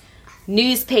these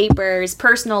newspapers,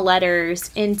 personal letters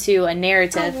into a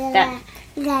narrative that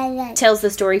tells the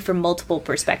story from multiple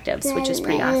perspectives, which is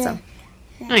pretty awesome.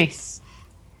 Nice.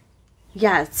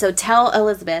 Yeah, so tell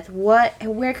Elizabeth,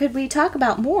 where could we talk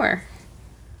about more?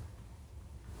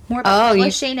 More about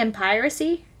publishing and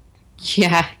piracy?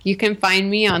 Yeah, you can find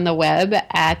me on the web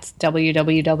at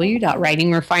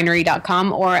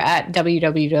www.writingrefinery.com or at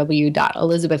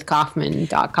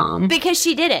www.elizabethkaufman.com. Because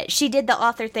she did it. She did the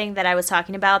author thing that I was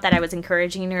talking about, that I was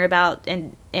encouraging her about,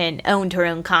 and owned her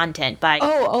own content by...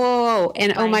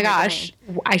 And oh my gosh,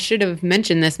 I should have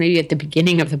mentioned this maybe at the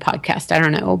beginning of the podcast. I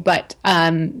don't know. But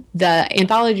the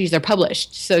anthologies are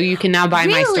published, so you can now buy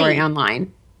my story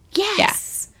online. Yes. Yeah.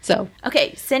 So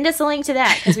okay, send us a link to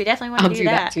that, because we definitely want to do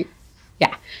that. Too.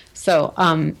 Yeah. So,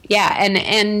 and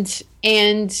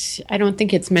I don't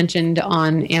think it's mentioned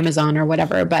on Amazon or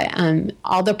whatever, but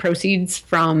all the proceeds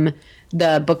from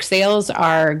the book sales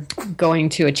are going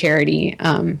to a charity,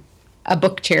 a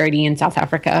book charity in South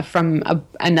Africa from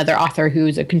another author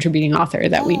who's a contributing author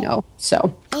that we know.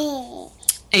 So,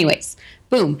 anyways,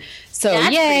 boom. So,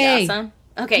 that's yay. Pretty awesome.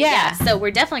 Okay, yeah. So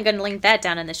we're definitely going to link that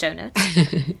down in the show notes.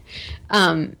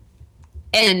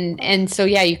 And so,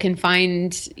 yeah, you can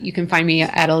find me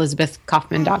at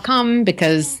elizabethkaufman.com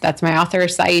because that's my author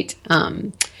site.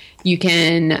 You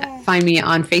can find me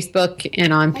on Facebook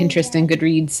and on Pinterest and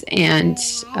Goodreads and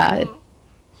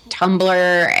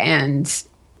Tumblr and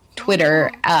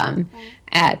Twitter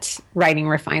at Writing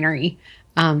Refinery.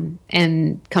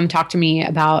 And come talk to me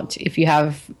about if you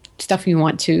have stuff you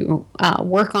want to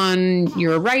work on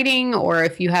your writing, or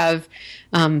if you have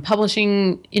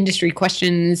publishing industry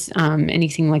questions,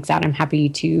 anything like that. I'm happy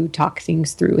to talk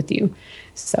things through with you.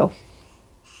 So,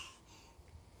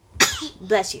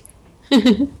 bless you.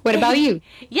 What about you?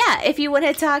 Yeah, if you want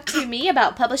to talk to me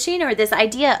about publishing or this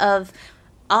idea of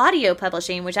audio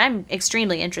publishing, which I'm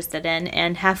extremely interested in,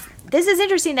 and this is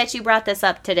interesting that you brought this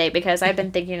up today because I've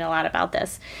been thinking a lot about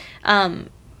this.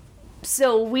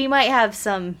 So we might have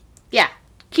some,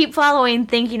 keep following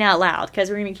Thinking Out Loud, because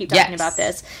we're going to keep talking about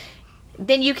this.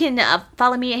 Then you can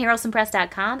follow me at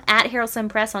harrelsonpress.com, at Harrelson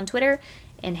Press on Twitter,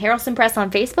 and Harrelson Press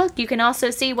on Facebook. You can also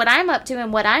see what I'm up to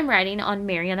and what I'm writing on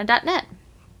Mariana.net.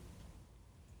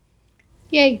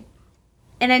 Yay.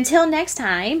 And until next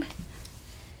time,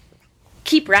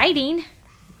 keep writing.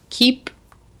 Keep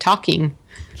talking.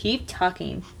 Keep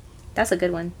talking. That's a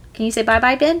good one. Can you say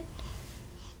bye-bye, Ben?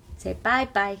 Say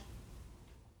bye-bye.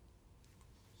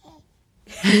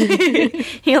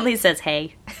 He only says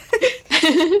hey.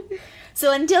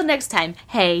 So until next time,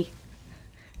 hey.